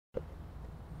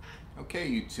Okay,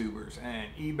 YouTubers and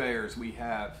eBayers, we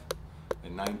have a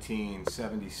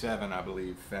 1977, I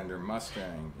believe, Fender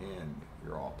Mustang in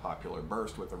your all popular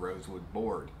burst with a rosewood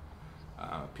board.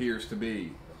 Appears to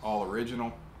be all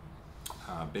original,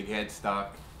 big headstock,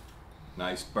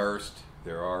 nice burst.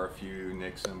 There are a few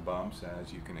nicks and bumps,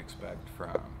 as you can expect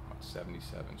from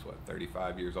 77's,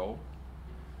 35 years old.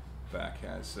 Back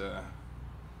has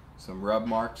some rub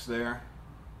marks there.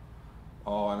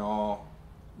 All in all,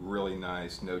 really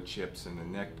nice. No chips in the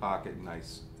neck pocket.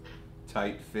 Nice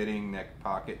tight fitting neck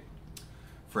pocket.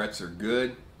 Frets are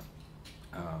good.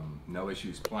 No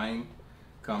issues playing.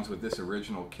 Comes with this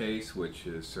original case, which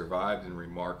has survived in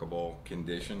remarkable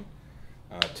condition.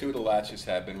 Two of the latches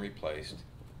have been replaced.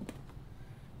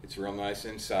 It's real nice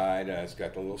inside. It's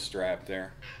got the little strap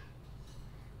there.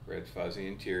 Red fuzzy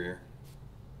interior.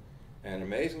 And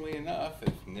amazingly enough,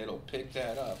 if Nit'll pick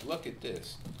that up, look at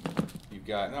this. You've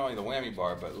got not only the whammy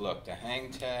bar, but look, the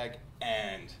hang tag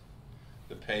and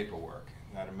the paperwork.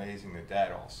 Not amazing that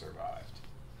that all survived.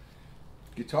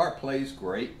 Guitar plays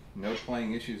great. No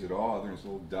playing issues at all, other than it's a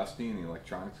little dusty and the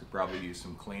electronics could probably use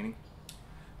some cleaning.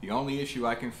 The only issue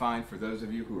I can find for those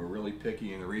of you who are really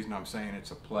picky, and the reason I'm saying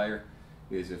it's a player,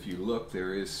 is if you look,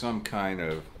 there is some kind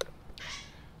of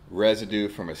residue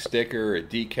from a sticker, a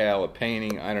decal, a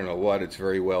painting, I don't know what. It's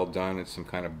very well done. It's some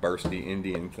kind of bursty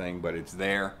Indian thing, but it's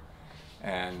there.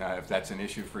 And if that's an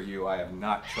issue for you, I have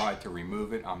not tried to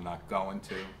remove it. I'm not going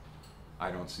to.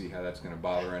 I don't see how that's going to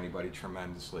bother anybody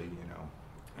tremendously,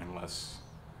 unless,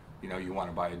 you want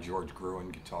to buy a George Gruen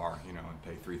guitar, and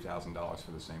pay $3,000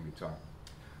 for the same guitar.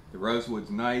 The rosewood's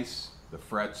nice. The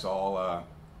frets all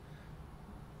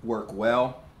work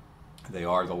well. They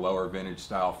are the lower vintage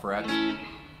style frets.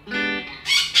 But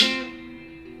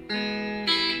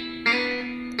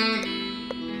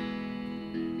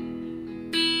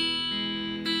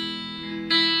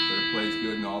it plays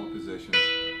good in all the positions.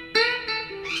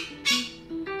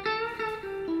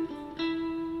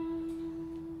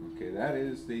 Okay, that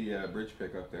is the bridge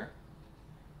pickup there.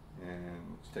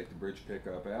 And let's take the bridge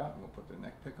pickup out and we'll put the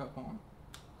neck pickup on.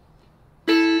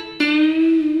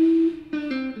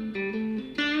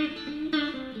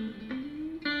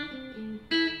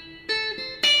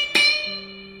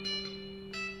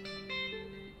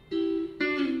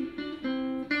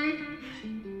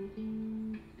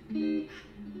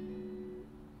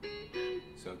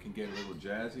 So it can get a little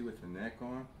jazzy with the neck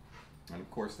on. And of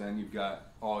course then you've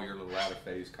got all your little out of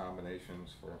phase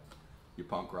combinations for your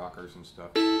punk rockers and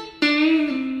stuff. Your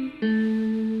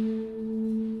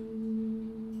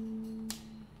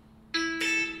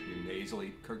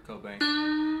nasally Kurt Cobain.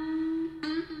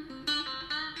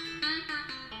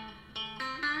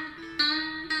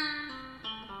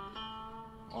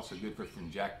 Also good for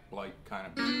some Jack Blake kind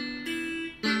of beat.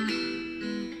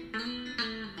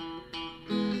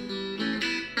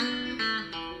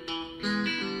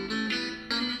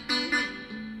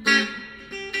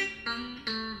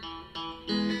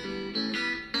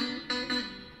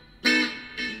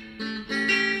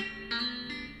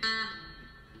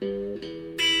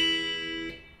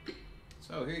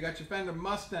 So here you got your Fender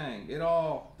Mustang. It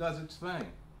all does its thing.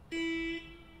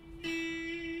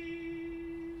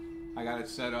 I got it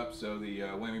set up so the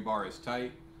whammy bar is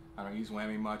tight. I don't use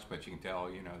whammy much, but you can tell,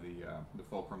 the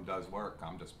fulcrum does work.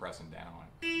 I'm just pressing down on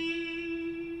it.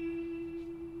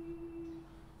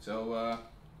 So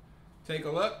take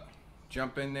a look,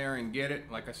 jump in there and get it.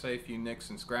 Like I say, a few nicks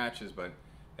and scratches, but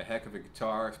a heck of a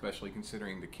guitar, especially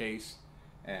considering the case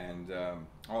and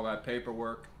all that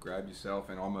paperwork. Grab yourself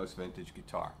an almost vintage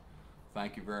guitar.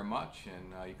 Thank you very much,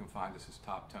 and you can find us as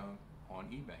Top Tone on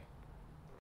eBay.